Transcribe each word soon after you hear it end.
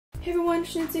Hey everyone,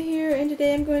 Shinitzu here, and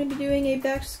today I'm going to be doing a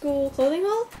back to school clothing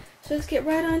haul. So let's get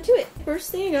right on to it.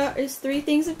 First thing I got is 3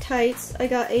 things of tights. I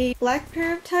got a black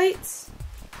pair of tights,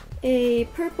 a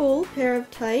purple pair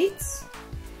of tights,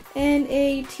 and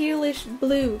a tealish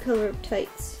blue color of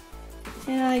tights.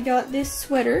 And I got this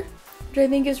sweater, which I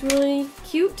think is really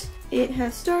cute. It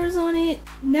has stars on it.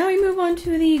 Now we move on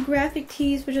to the graphic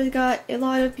tees, which I got a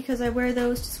lot of because I wear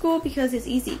those to school because it's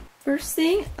easy. First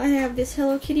thing, I have this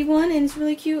Hello Kitty one, and it's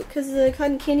really cute because the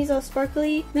cotton candy's all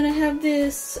sparkly. Then I have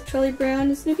this Charlie Brown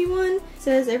and Snoopy one. It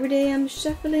says, "Every day I'm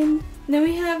shuffling." And then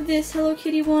we have this Hello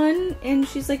Kitty one, and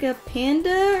she's like a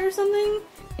panda or something.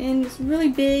 And it's really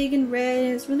big and red,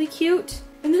 and it's really cute.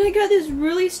 And then I got this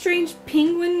really strange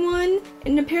penguin one,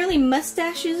 and apparently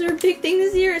mustaches are a big thing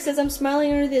this year. It says I'm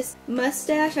smiling under this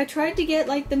mustache. I tried to get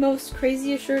like the most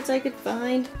craziest shirts I could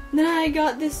find. And then I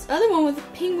got this other one with a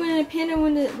penguin and a panda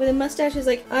one with a mustache. It's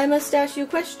like, "I must ask you a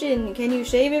question. Can you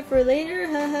shave it for later?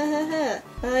 Ha ha ha ha."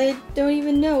 I don't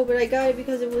even know, but I got it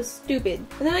because it was stupid.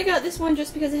 And then I got this one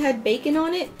just because it had bacon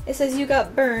on it. It says "you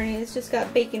got burned," and it's just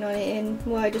got bacon on it, and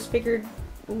well, I just figured,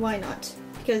 why not?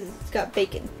 Because it's got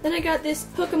bacon. Then I got this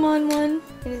Pokemon one,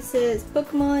 and it says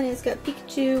Pokemon, and it's got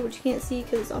Pikachu, which you can't see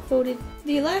because it's all folded.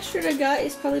 The last shirt I got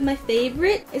is probably my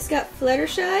favorite. It's got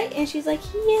Fluttershy, and she's like,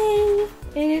 "Yay!"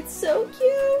 And it's so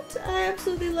cute. I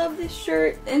absolutely love this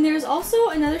shirt. And there's also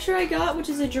another shirt I got, which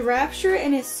is a giraffe shirt,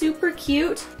 and it's super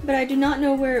cute, but I do not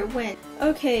know where it went.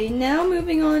 Okay, now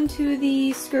moving on to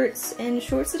the skirts and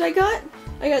shorts that I got.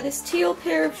 I got this teal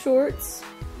pair of shorts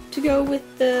to go with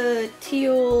the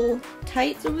teal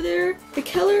tights over there. The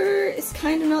color is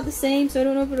kind of not the same, so I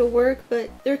don't know if it'll work, but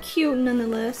they're cute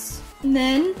nonetheless. And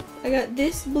then I got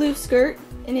this blue skirt,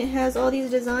 and it has all these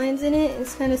designs in it.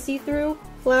 It's kind of see-through,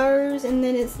 flowers, and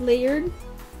then it's layered.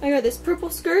 I got this purple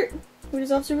skirt, which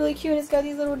is also really cute, and it's got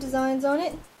these little designs on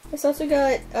it. It's also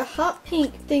got a hot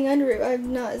pink thing under it.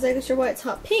 I'm not exactly sure why it's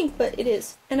hot pink, but it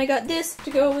is. And I got this to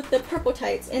go with the purple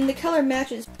tights, and the color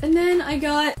matches. And then I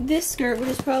got this skirt, which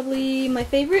is probably my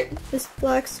favorite. This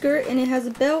black skirt, and it has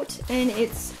a belt, and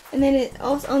then it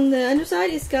also on the underside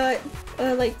it's got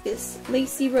like this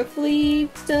lacy ruffly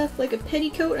stuff, like a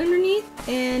petticoat underneath,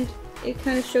 and it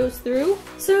kind of shows through.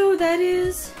 So that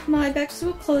is my back to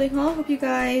school clothing haul. Hope you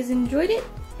guys enjoyed it,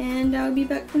 and I'll be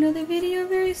back for another video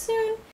very soon.